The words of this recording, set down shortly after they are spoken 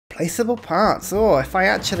Replaceable parts. Oh, if I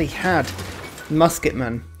actually had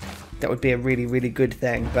musketmen, that would be a really, really good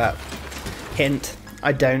thing. But hint,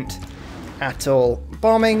 I don't at all.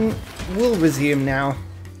 Bombing will resume now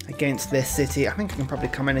against this city. I think I can probably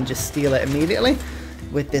come in and just steal it immediately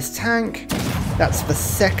with this tank. That's the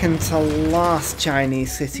second to last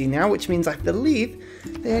Chinese city now, which means I believe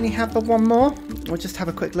they only have the one more. We'll just have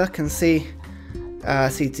a quick look and see. Yeah,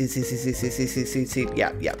 they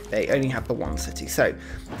only have the one city. So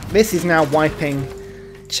this is now wiping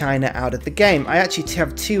China out of the game. I actually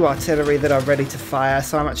have 2 artillery that are ready to fire,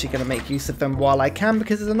 so I'm actually going to make use of them while I can,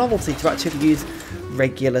 because it's a novelty to actually use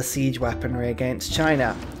regular siege weaponry against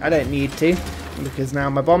China. I don't need to, because now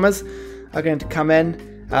my bombers are going to come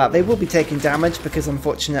in. They will be taking damage because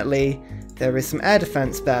unfortunately there is some air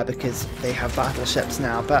defense there because they have battleships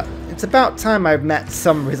now, but it's about time I've met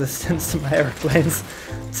some resistance to my aeroplanes,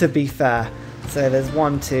 to be fair. So there's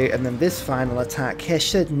 1, 2, and then this final attack here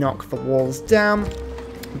should knock the walls down.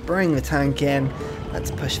 Bring the tank in. Let's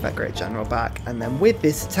push that great general back, and then with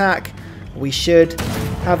this attack we should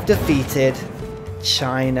have defeated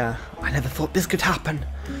China. I never thought this could happen.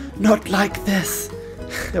 Not like this.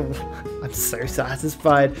 I'm so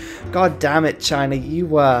satisfied. God damn it, China, you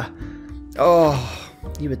were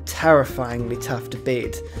terrifyingly tough to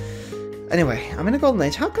beat. Anyway, I'm in a golden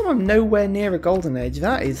age. How come I'm nowhere near a golden age?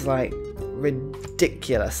 That is like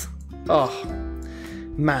ridiculous. Oh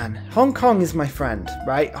man, Hong Kong is my friend,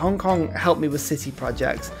 right? Hong Kong helped me with city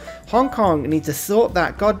projects. Hong Kong needs to sort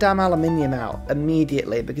that goddamn aluminium out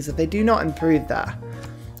immediately, because if they do not improve that,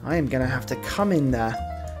 I am going to have to come in there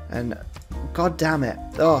and god damn it.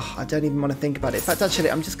 Oh, I don't even want to think about it. In fact,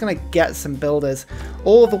 actually, I'm just going to get some builders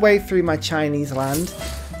all the way through my Chinese land.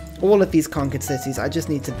 All of these conquered cities, I just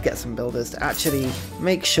need to get some builders to actually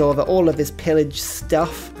make sure that all of this pillage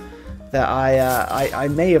stuff that I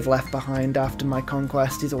may have left behind after my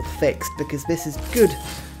conquest is all fixed, because this is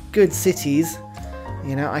good cities.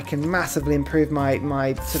 You know, I can massively improve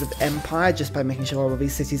my sort of empire just by making sure all of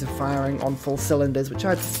these cities are firing on full cylinders, which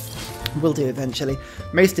I will do eventually.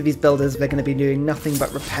 Most of these builders, they're going to be doing nothing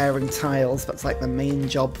but repairing tiles. That's like the main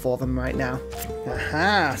job for them right now.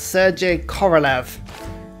 Aha, Sergei Korolev.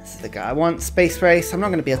 This is the guy I want. Space Race. I'm not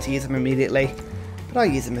going to be able to use him immediately, but I'll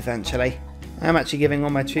use him eventually. I'm actually giving all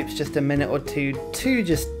my troops just a minute or two to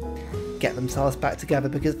just get themselves back together,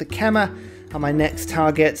 because the Kemmer are my next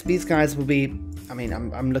targets. These guys will be, I mean,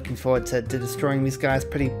 I'm looking forward to destroying these guys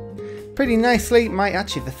pretty nicely.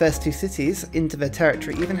 Actually, the first 2 cities into their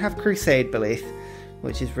territory even have Crusade belief,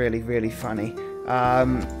 which is really, really funny.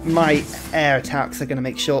 My air attacks are going to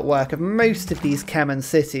make short work of most of these Kemen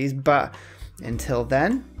cities, but until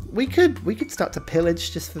then, we could start to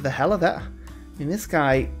pillage just for the hell of it. I mean, this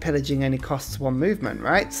guy pillaging only costs 1 movement,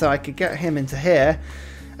 right? So I could get him into here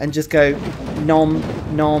and just go nom,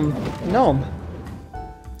 nom, nom.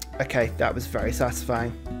 Okay, that was very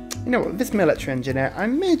satisfying. You know what, this military engineer, I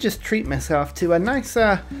may just treat myself to a nice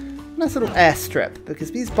little airstrip,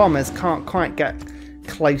 because these bombers can't quite get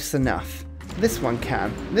close enough. This one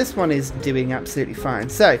can. This one is doing absolutely fine.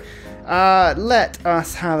 So, let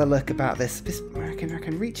us have a look about this. I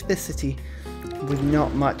can reach this city with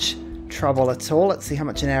not much trouble at all. Let's see how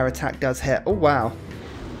much an air attack does here. Oh wow.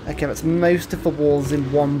 Okay, that's most of the walls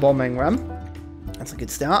in 1 bombing run. That's a good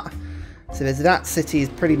start. So there's that city is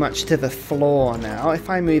pretty much to the floor now. If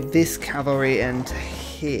I move this cavalry into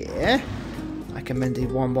here, I can then do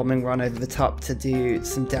 1 bombing run over the top to do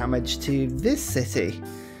some damage to this city,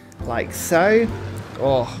 like so.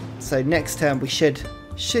 Oh, so next turn we should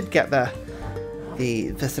get the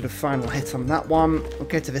sort of final hit on that one. We'll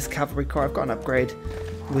go to this cavalry corps. I've got an upgrade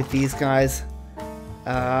with these guys.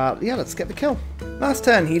 Yeah, let's get the kill. Last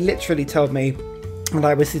turn he literally told me that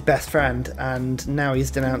I was his best friend, and now he's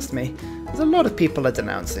denounced me. There's a lot of people are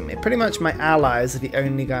denouncing me. Pretty much my allies are the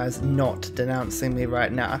only guys not denouncing me right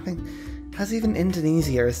now. I think, has even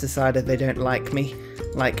Indonesia has decided they don't like me,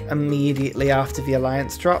 like immediately after the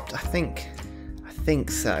alliance dropped? I think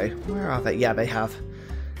so. Where are they? Yeah, they have.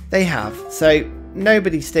 They have. So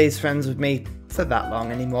nobody stays friends with me for that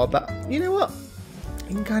long anymore, but you know what?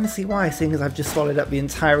 You can kind of see why, seeing as I've just swallowed up the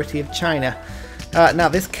entirety of China. Now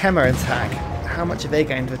this Kemmer attack, how much are they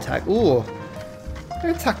going to attack? Ooh,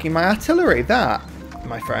 they're attacking my artillery. That,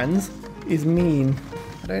 my friends, is mean.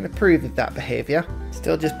 I don't approve of that behaviour.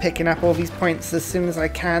 Still just picking up all these points as soon as I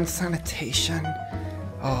can. Sanitation.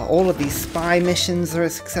 Oh, all of these spy missions are a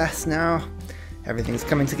success now. Everything's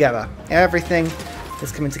coming together. Everything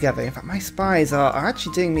is coming together. In fact, my spies are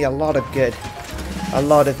actually doing me a lot of good. A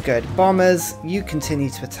lot of good. Bombers, you continue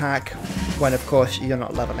to attack when, of course, you're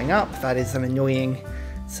not leveling up. That is an annoying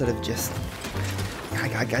sort of just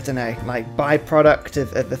I don't know, like byproduct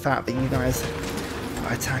of the fact that you guys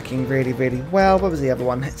are attacking really, really well. What was the other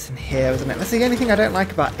one? It's in here, wasn't it? That's the only thing I don't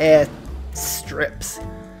like about air strips,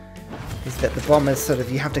 is that the bombers sort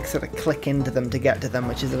of, you have to sort of click into them to get to them,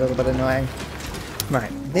 which is a little bit annoying.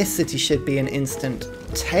 Right, this city should be an instant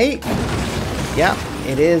take. Yeah,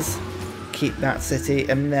 it is. Keep that city,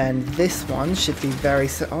 and then this one should be very...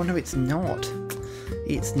 Oh no, it's not.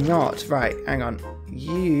 It's not. Right, hang on.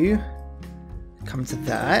 You come to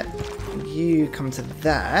that. You come to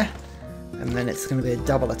there. And then it's going to be a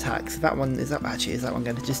double attack. So that one, is that one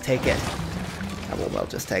going to just take it? That one will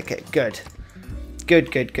just take it. Good.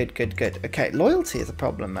 Good. Okay, loyalty is a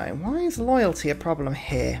problem, though. Why is loyalty a problem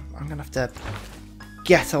here? I'm going to have to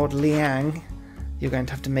get old Liang. You're going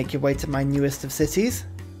to have to make your way to my newest of cities.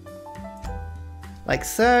 Like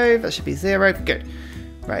so. That should be 0. Good.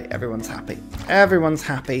 Right, everyone's happy. Everyone's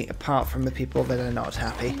happy, apart from the people that are not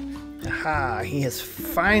happy. Aha, he has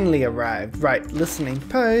finally arrived. Right, listening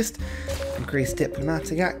post. Increased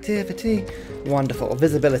diplomatic activity. Wonderful. Or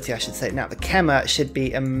visibility, I should say. Now, the Kema should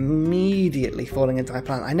be immediately falling into my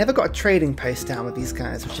plan. I never got a trading post down with these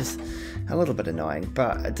guys, which is a little bit annoying,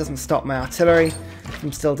 but it doesn't stop my artillery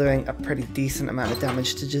from still doing a pretty decent amount of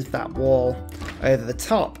damage to just that wall over the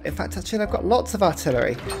top. In fact, actually, I've got lots of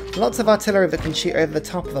artillery. Lots of artillery that can shoot over the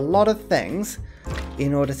top of a lot of things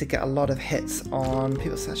in order to get a lot of hits on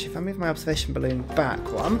people. So actually, if I move my observation balloon back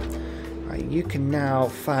one, right, you can now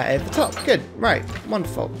fire over the top. Good. Right.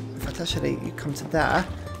 Wonderful. In fact, actually, you come to there.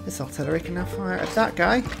 This artillery can now fire at that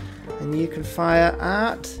guy, and you can fire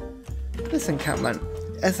at this encampment.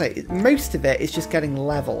 As I say, most of it is just getting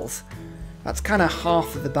levels. That's kind of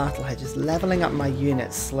half of the battle here, just leveling up my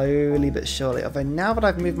units slowly but surely. Although now that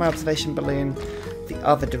I've moved my observation balloon the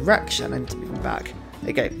other direction, I need to move them back. There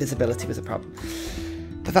you go, visibility was a problem.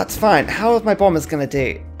 But that's fine. How are my bombers going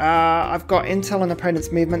to do? I've got intel on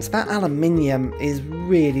opponent's movements. That aluminium is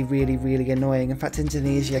really, really, really annoying. In fact,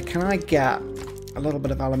 Indonesia, can I get a little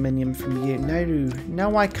bit of aluminium from you?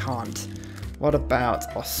 No, I can't. What about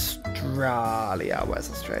Australia?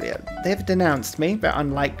 Where's Australia? They've denounced me. They're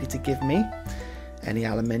unlikely to give me any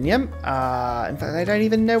aluminium. In fact, I don't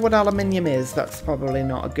even know what aluminium is. That's probably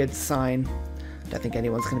not a good sign. I don't think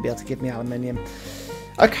anyone's going to be able to give me aluminium.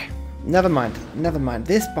 Okay, never mind. Never mind.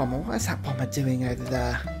 This bomber, what is that bomber doing over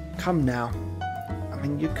there? Come now. I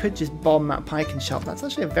mean, you could just bomb that pike and shot. That's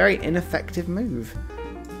actually a very ineffective move.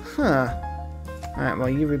 Huh. Alright, well,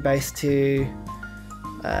 you rebase to...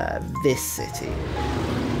 this city.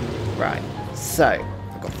 Right, so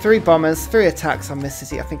I've got 3 bombers, 3 attacks on this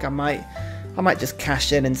city. I think I might just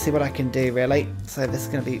cash in and see what I can do, really. So this is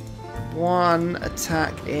going to be 1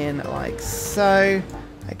 attack in like so.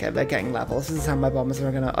 Okay, they're getting levels. This is how my bombers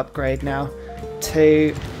are going to upgrade now.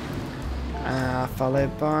 2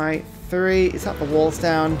 followed by 3. Is that the walls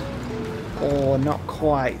down? Or not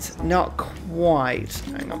quite. Not quite.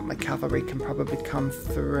 Hang on, my cavalry can probably come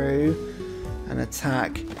through and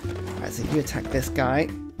attack. Right, so you attack this guy.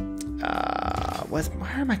 Where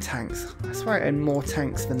are my tanks? I swear I own more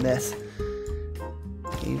tanks than this.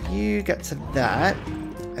 You get to that,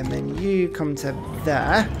 and then you come to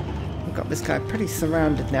there. We've got this guy pretty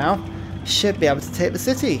surrounded now. Should be able to take the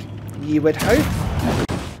city. You would hope.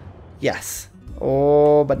 Yes.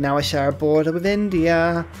 Oh, but now I share a border with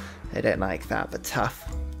India. They don't like that, but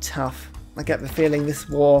tough. Tough. I get the feeling this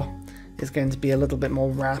war is going to be a little bit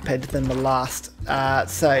more rapid than the last.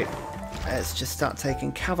 So let's just start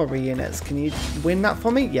taking cavalry units. Can you win that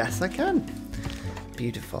for me? Yes, I can.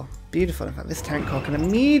 Beautiful. Beautiful. In fact, this tank car can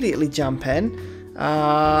immediately jump in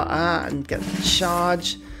and get the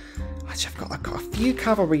charge. Actually, I've got a few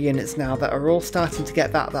cavalry units now that are all starting to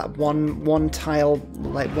get that one tile,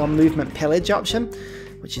 like one movement pillage option,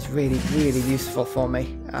 which is really, really useful for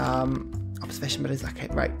me. Observation, but it's okay.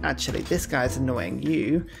 Right, actually, this guy's annoying.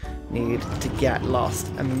 You need to get lost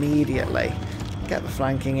immediately. Get the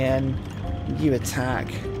flanking in. You attack.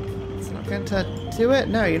 It's not going to do it.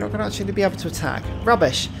 No, you're not going to actually be able to attack.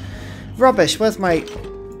 Rubbish. Rubbish. Where's my...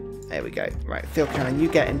 There we go. Right, field cannon, you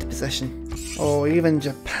get into position. Oh, even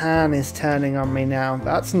Japan is turning on me now.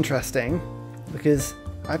 That's interesting, because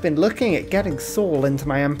I've been looking at getting Seoul into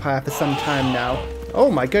my empire for some time now. Oh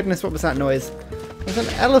my goodness, what was that noise? It was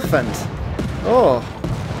an elephant. Oh,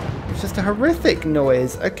 it's just a horrific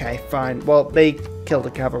noise. Okay, fine. Well, they killed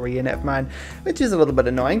a cavalry unit of mine, which is a little bit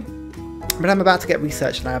annoying. But I'm about to get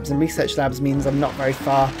research labs, and research labs means I'm not very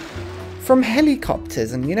far from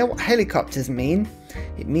helicopters. And you know what helicopters mean?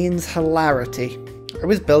 It means hilarity. I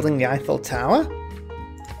was building the Eiffel Tower.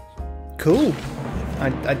 Cool.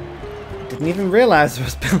 I didn't even realise I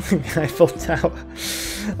was building the Eiffel Tower.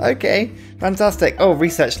 Okay, Fantastic. Oh,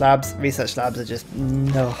 research labs. Research labs are just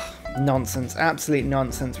no nonsense. Absolute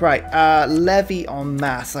nonsense. Right. Levy en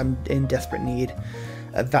masse. I'm in desperate need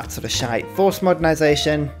of that sort of shite. Forced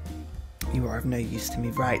modernization. You are of no use to me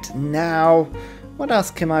right now. What else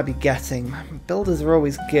can I be getting? Builders are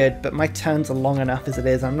always good, but my turns are long enough as it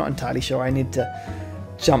is. I'm not entirely sure I need to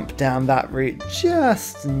jump down that route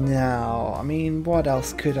just now. I mean, what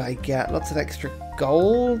else could I get? Lots of extra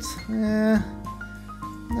gold?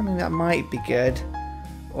 I mean, that might be good.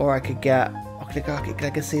 Or I could get Oligarchic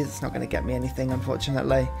Legacies. It's not going to get me anything,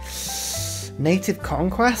 unfortunately. Native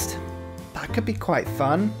Conquest? That could be quite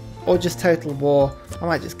fun. Or just Total War. I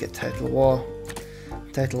might just get Total War.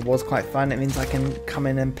 Total War's quite fun. It means I can come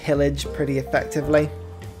in and pillage pretty effectively.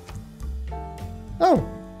 Oh,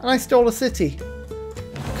 and I stole a city.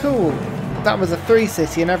 Cool. That was a 3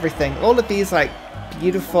 city and everything. All of these, like,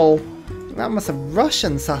 beautiful... That must have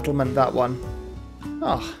Russian settlement, that one.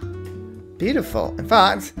 Oh, beautiful. In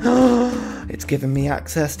fact, it's given me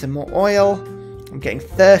access to more oil. I'm getting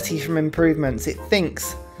 30 from improvements. It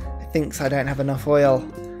thinks I don't have enough oil.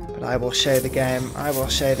 But I will show the game. I will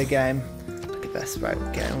show the game. Look at this. Right,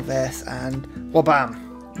 we're getting all this and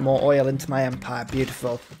wabam! More oil into my empire.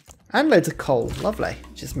 Beautiful. And loads of coal. Lovely.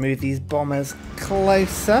 Just move these bombers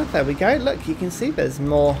closer. There we go. Look, you can see there's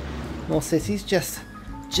more cities just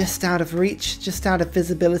out of reach, just out of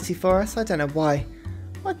visibility for us. I don't know why.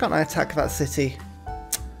 Why can't I attack that city?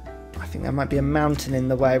 I think there might be a mountain in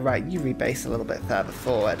the way. Right, you rebase a little bit further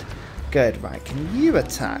forward. Good, right, can you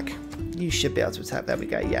attack? You should be able to attack. There we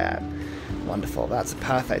go, yeah. Wonderful, that's a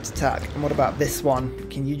perfect attack. And what about this one?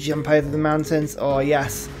 Can you jump over the mountains? Oh,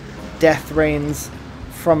 yes. Death rains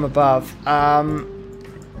from above.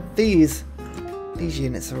 These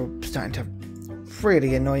units are all starting to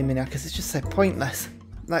really annoy me now because it's just so pointless.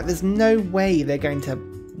 Like, there's no way they're going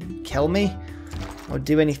to kill me or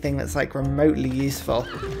do anything that's like remotely useful.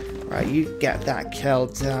 Right, you get that kill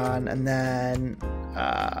done, and then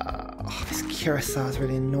this Ursa is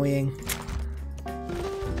really annoying.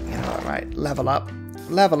 You know what, right, level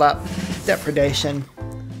up, depredation,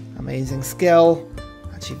 amazing skill.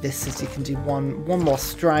 Actually, this city can do one more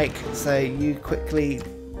strike, so you quickly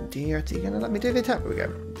are you gonna let me do the attack? There we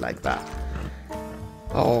go, like that.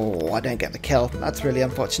 Oh, I don't get the kill. That's really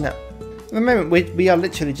unfortunate. At the moment, we are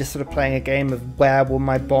literally just sort of playing a game of where will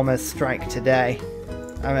my bombers strike today.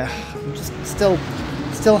 I mean, I'm just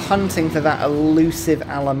still hunting for that elusive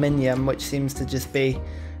aluminium, which seems to just be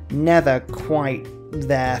never quite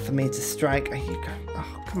there for me to strike.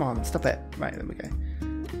 Oh, come on, stop it. Right, there we go.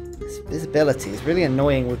 This visibility is really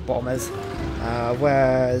annoying with bombers.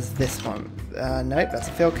 Where's this one? Nope, that's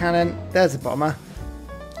a field cannon. There's a bomber.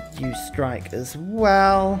 You strike as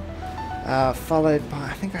well. Followed by,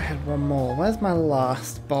 I think I had one more. Where's my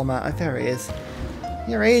last bomber? Oh, there he is.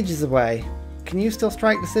 You're ages away. Can you still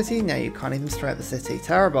strike the city? No, you can't even strike the city.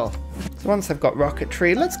 Terrible. So once I've got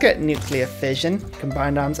rocketry, let's get nuclear fission,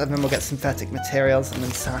 combined arms, and then we'll get synthetic materials and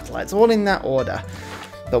then satellites, all in that order.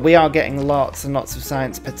 But we are getting lots and lots of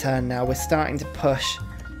science per turn now. We're starting to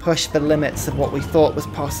push the limits of what we thought was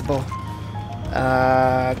possible.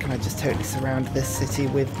 Can I just totally surround this city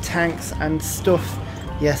with tanks and stuff?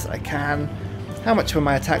 Yes, I can. How much will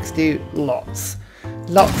my attacks do? Lots.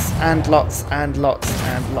 Lots and lots and lots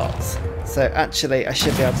and lots. So actually, I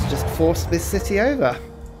should be able to just force this city over.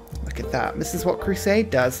 Look at that. This is what Crusade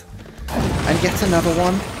does. And yet another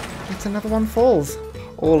one. Yet another one falls.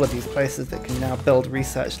 All of these places that can now build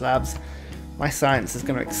research labs. My science is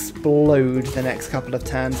going to explode the next couple of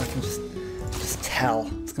turns. I can just tell.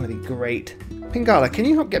 It's going to be great. Pingala, can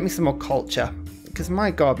you help get me some more culture? Because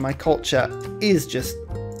my god, my culture is just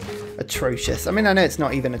atrocious. I mean, I know it's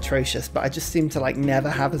not even atrocious, but I just seem to like never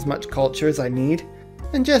have as much culture as I need.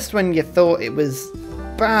 And just when you thought it was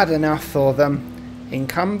bad enough for them, in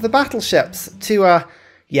come the battleships to,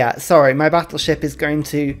 yeah, sorry, my battleship is going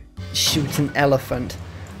to shoot an elephant.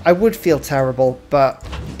 I would feel terrible, but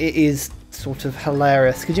it is sort of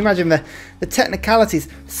hilarious. Could you imagine the technicalities?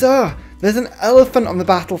 Sir, there's an elephant on the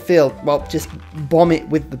battlefield. Well, just bomb it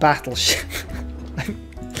with the battleship.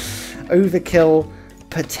 Overkill,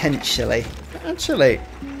 potentially. Actually,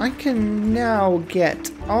 I can now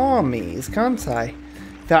get armies, can't I?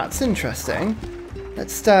 That's interesting.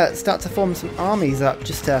 Let's start to form some armies up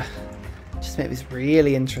just to make this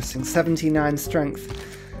really interesting. 79 strength.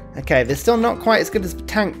 Okay, they're still not quite as good as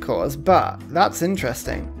tank corps, but that's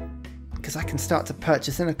interesting because I can start to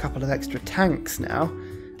purchase in a couple of extra tanks now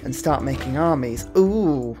and start making armies.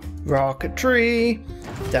 Ooh, rocketry!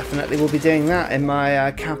 Definitely will be doing that in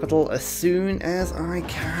my capital as soon as I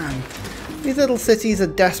can. These little cities are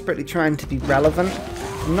desperately trying to be relevant,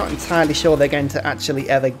 I'm not entirely sure they're going to actually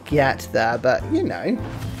ever get there, but, you know,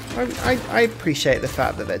 I appreciate the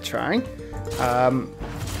fact that they're trying.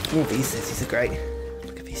 All these cities are great.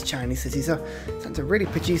 Look at these Chinese cities. They're starting to really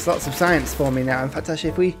produce lots of science for me now. In fact,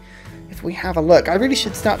 actually, if we have a look, I really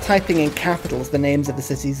should start typing in capitals the names of the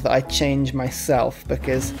cities that I change myself,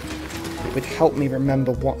 because it would help me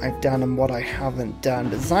remember what I've done and what I haven't done.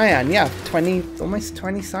 But Xi'an, yeah, almost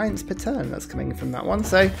 20 science per turn that's coming from that one,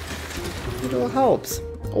 so it all helps.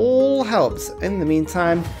 All helps. In the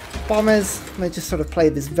meantime, bombers, they just sort of play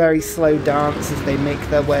this very slow dance as they make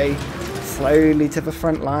their way slowly to the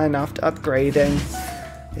front line after upgrading.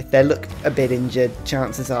 If they look a bit injured,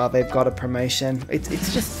 chances are they've got a promotion.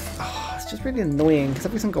 It's just really annoying because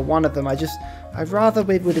every single one of them, I'd rather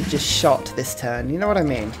we would have just shot this turn. You know what I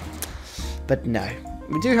mean? But no,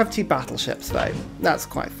 we do have 2 battleships though. That's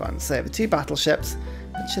quite fun. So the 2 battleships.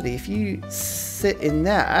 Actually, if you sit in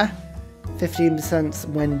there, 15%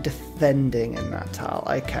 when defending in that tile.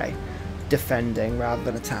 Okay, defending rather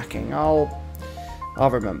than attacking. I'll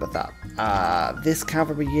remember that. This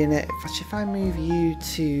cavalry unit, if I move you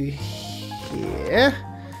to here,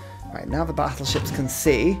 right, now the battleships can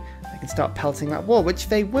see, they can start pelting that wall, which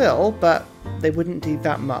they will, but they wouldn't do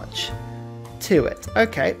that much to it.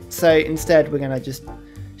 Okay, so instead we're going to just,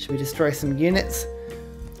 should we destroy some units?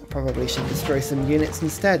 Probably should destroy some units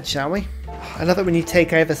instead, shall we? I love it when you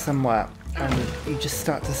take over somewhere and you just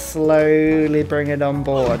start to slowly bring it on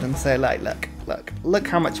board and say, like, look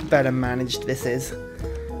how much better managed this is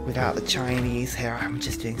without the Chinese here. I'm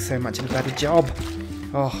just doing so much of a better job.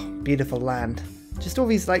 Oh, beautiful land. Just all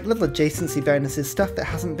these like little adjacency bonuses, stuff that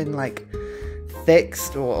hasn't been like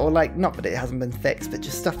fixed or like, not that it hasn't been fixed, but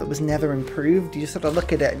just stuff that was never improved. You just sort of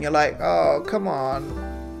look at it and you're like, oh, come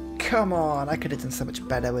on, I could have done so much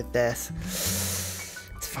better with this.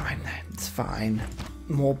 It's fine though, it's fine.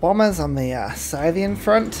 More bombers on the Scythian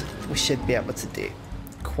front. We should be able to do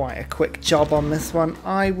quite a quick job on this one,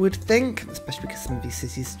 I would think, especially because some of these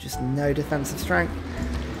cities just no defensive strength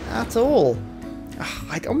at all.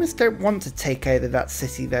 I almost don't want to take over that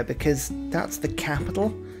city though, because that's the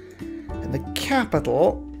capital, and the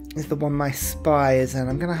capital is the one my spy is in.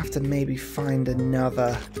 I'm gonna have to maybe find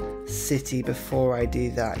another city before I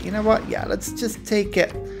do that. You know what? Yeah, let's just take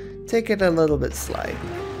it a little bit slow.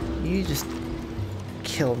 You just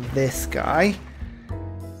kill this guy.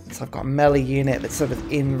 So I've got a melee unit that's sort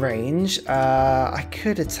of in range. I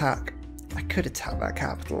could attack that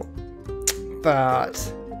capital,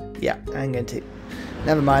 but yeah, I'm going to.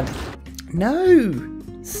 Never mind. No,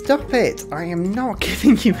 stop it! I am not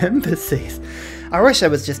giving you embassies. I wish there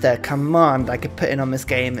was just a command I could put in on this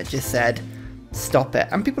game that just said, stop it.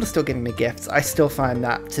 And people are still giving me gifts. I still find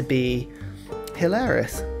that to be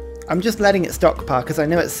hilarious. I'm just letting it stockpile because I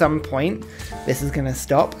know at some point this is going to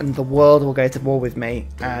stop and the world will go to war with me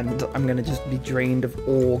and I'm going to just be drained of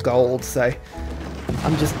all gold. So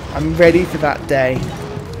I'm ready for that day.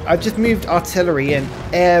 I've just moved artillery in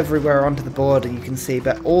everywhere onto the border, you can see,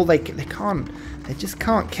 but all they just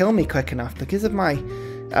can't kill me quick enough because of my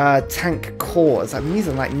tank cores. I'm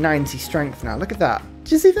using like 90 strength now. Look at that.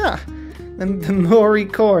 Did you see that? The Mori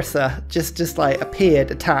Corsa just like appeared,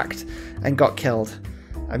 attacked, and got killed.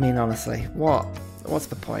 I mean, honestly, what's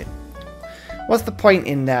the point? What's the point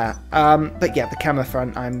in there? But yeah, the Camo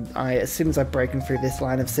front, as soon as I've broken through this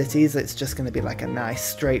line of cities, it's just going to be like a nice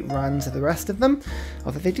straight run to the rest of them.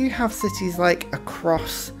 Although they do have cities like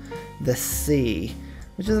across the sea,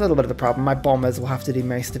 which is a little bit of a problem. My bombers will have to do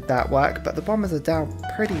most of that work, but the bombers are down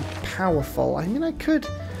pretty powerful. I mean, I could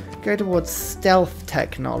go towards stealth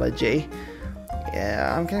technology.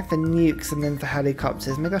 Yeah, I'm going for nukes and then for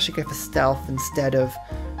helicopters. Maybe I should go for stealth instead of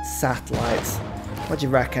satellites. What do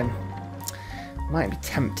you reckon? Might be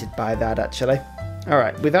tempted by that, actually.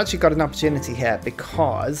 Alright, we've actually got an opportunity here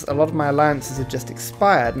because a lot of my alliances have just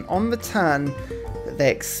expired, and on the turn that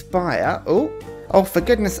they expire... Oh, for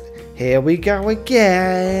goodness... Here we go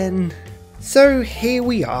again! So here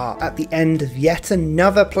we are at the end of yet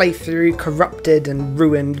another playthrough, corrupted and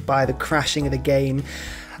ruined by the crashing of the game.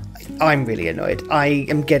 I'm really annoyed. I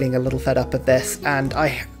am getting a little fed up of this, and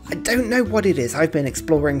I don't know what it is. I've been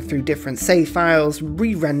exploring through different save files,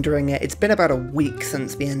 re-rendering it. It's been about a week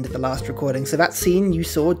since the end of the last recording, so that scene you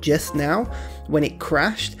saw just now, when it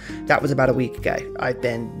crashed, that was about a week ago. I've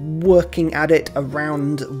been working at it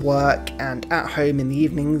around work and at home in the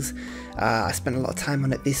evenings. I spent a lot of time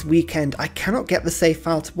on it this weekend. I cannot get the save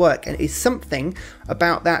file to work, and it's something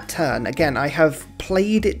about that turn. Again, I have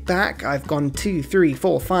played it back. I've gone 2, 3,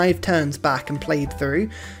 4, 5 turns back and played through.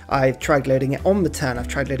 I've tried loading it on the turn. I've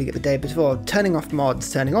tried loading it the day before, turning off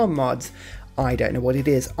mods, turning on mods. I don't know what it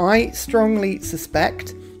is. I strongly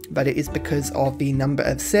suspect but it is because of the number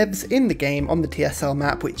of civs in the game on the TSL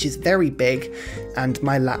map, which is very big, and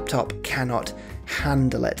my laptop cannot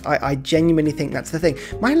handle it. I genuinely think that's the thing.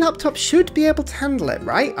 My laptop should be able to handle it,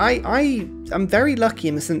 right? I'm very lucky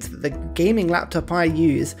in the sense that the gaming laptop I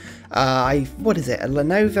use, what is it, a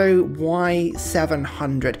Lenovo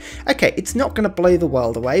Y700. Okay, it's not going to blow the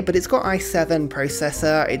world away, but it's got i7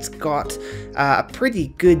 processor, it's got a pretty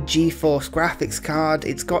good GeForce graphics card,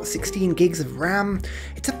 it's got 16 gigs of RAM.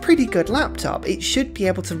 It's a pretty good laptop. It should be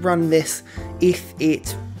able to run this if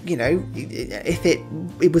it, you know, if it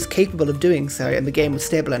was capable of doing so and the game was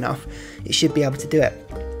stable enough, it should be able to do it.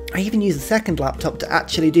 I even use a second laptop to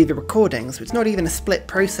actually do the recording, so it's not even a split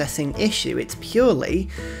processing issue, it's purely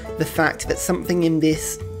the fact that something in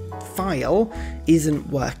this file isn't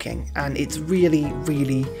working, and it's really,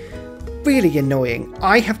 really, really annoying.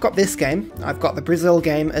 I have got this game, I've got the Brazil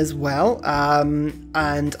game as well,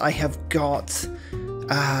 and I have got...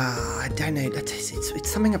 I don't know,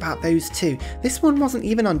 it's something about those two. This one wasn't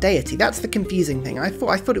even on deity, that's the confusing thing. I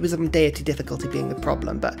thought it was on deity difficulty being the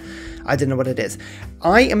problem, but I don't know what it is.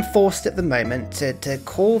 I am forced at the moment to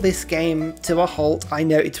call this game to a halt. I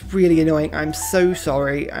know it's really annoying, I'm so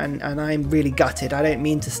sorry, and I'm really gutted. I don't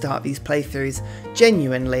mean to start these playthroughs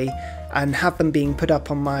genuinely and have them being put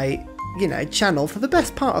up on my, you know, channel for the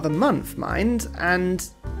best part of a month, mind, and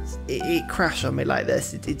it crashed on me like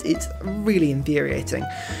this. It's really infuriating.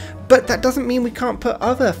 But that doesn't mean we can't put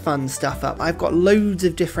other fun stuff up. I've got loads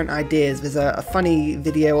of different ideas. There's a funny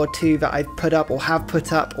video or two that I've put up or have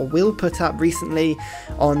put up or will put up recently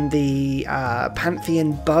on the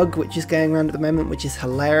Pantheon bug, which is going around at the moment, which is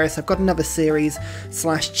hilarious. I've got another series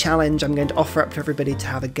 / challenge I'm going to offer up to everybody to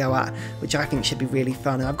have a go at, which I think should be really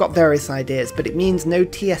fun. And I've got various ideas, but it means no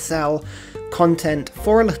TSL content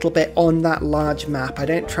for a little bit on that large map. I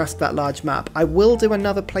don't trust that large map. I will do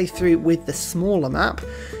another playthrough with the smaller map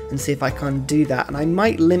and see if I can do that, and I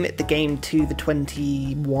might limit the game to the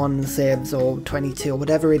 21 civs or 22 or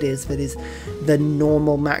whatever it is that is the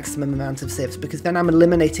normal maximum amount of civs, because then I'm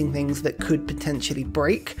eliminating things that could potentially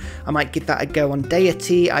break. I might give that a go on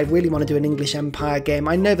deity. I really want to do an English Empire game.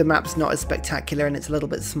 I know the map's not as spectacular and it's a little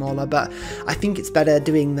bit smaller, but I think it's better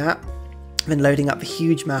doing that than loading up the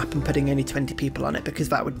huge map and putting only 20 people on it, because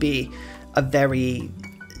that would be a very...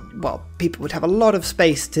 well, people would have a lot of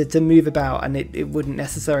space to move about, and it wouldn't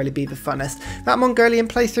necessarily be the funnest. That Mongolian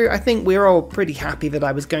playthrough, I think we're all pretty happy that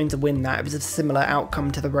I was going to win that. It was a similar outcome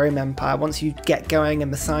to the Rome Empire. Once you get going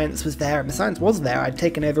and the science was there, and the science was there, I'd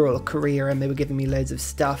taken over all of Korea and they were giving me loads of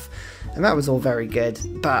stuff, and that was all very good,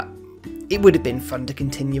 but it would have been fun to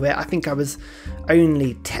continue it. I think I was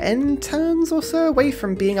only 10 turns or so away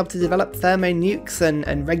from being able to develop thermo nukes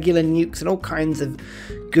and regular nukes and all kinds of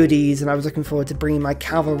goodies, and I was looking forward to bringing my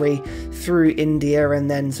cavalry through India and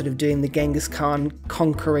then sort of doing the Genghis Khan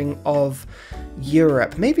conquering of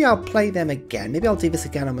Europe. Maybe I'll play them again. Maybe I'll do this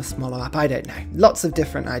again on a smaller map. I don't know. Lots of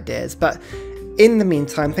different ideas, but in the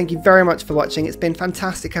meantime, thank you very much for watching. It's been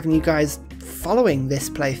fantastic having you guys following this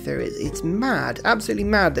playthrough. It's mad, absolutely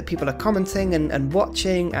mad that people are commenting and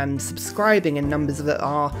watching and subscribing in numbers that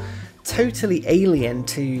are totally alien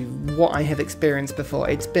to what I have experienced before.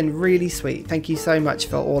 It's been really sweet. Thank you so much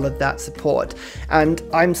for all of that support. And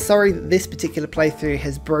I'm sorry that this particular playthrough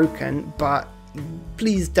has broken, but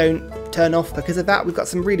please don't turn off because of that. We've got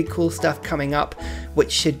some really cool stuff coming up which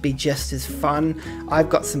should be just as fun. I've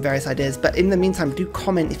got some various ideas, but in the meantime do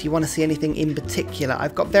comment if you want to see anything in particular.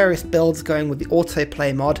 I've got various builds going with the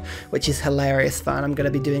autoplay mod, which is hilarious fun. I'm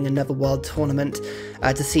going to be doing another world tournament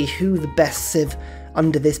to see who the best civ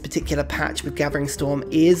under this particular patch with Gathering Storm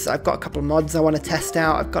is. I've got a couple of mods I want to test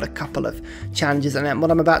out, I've got a couple of challenges, and what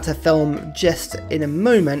I'm about to film just in a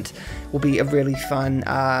moment will be a really fun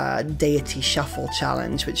deity shuffle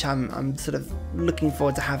challenge, which I'm sort of looking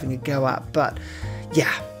forward to having a go at. But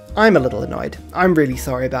yeah, I'm a little annoyed. I'm really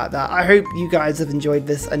sorry about that. I hope you guys have enjoyed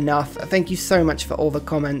this enough. Thank you so much for all the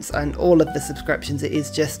comments and all of the subscriptions. It is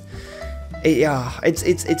just... yeah,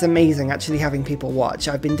 it's amazing actually having people watch.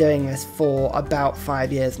 I've been doing this for about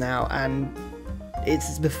 5 years now, and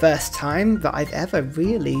it's the first time that I've ever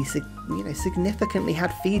really, significantly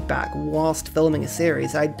had feedback whilst filming a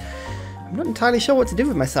series. I'm not entirely sure what to do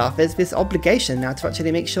with myself. There's this obligation now to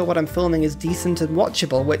actually make sure what I'm filming is decent and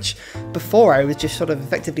watchable, which before I was just sort of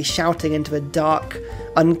effectively shouting into a dark,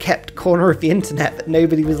 unkept corner of the internet that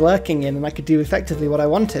nobody was lurking in and I could do effectively what I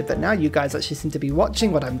wanted. But now you guys actually seem to be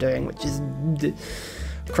watching what I'm doing, which is...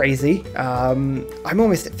 crazy. I'm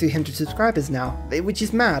almost at 300 subscribers now, which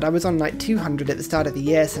is mad. I was on like 200 at the start of the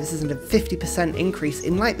year, so this isn't a 50% increase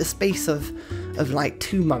in like the space of like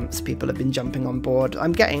 2 months. People have been jumping on board.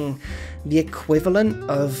 I'm getting the equivalent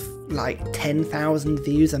of like 10,000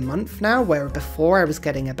 views a month now, where before I was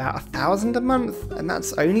getting about 1,000 a month, and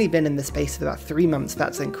that's only been in the space of about 3 months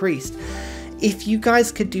that's increased. If you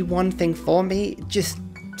guys could do one thing for me, just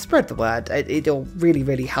spread the word. It'll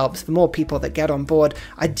really helps. The more people that get on board,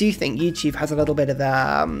 I do think YouTube has a little bit of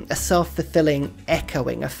a self-fulfilling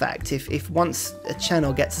echoing effect. If once a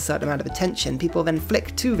channel gets a certain amount of attention, people then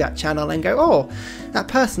flick to that channel and go, oh, that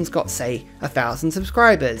person's got, say, 1,000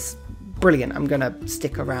 subscribers. Brilliant, I'm gonna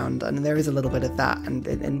stick around. And there is a little bit of that,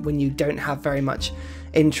 and when you don't have very much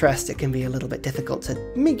interest, it can be a little bit difficult to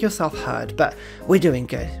make yourself heard, but we're doing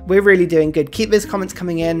good. We're really doing good. Keep those comments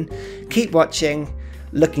coming in, keep watching.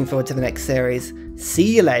 Looking forward to the next series.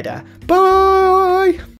 See you later. Bye!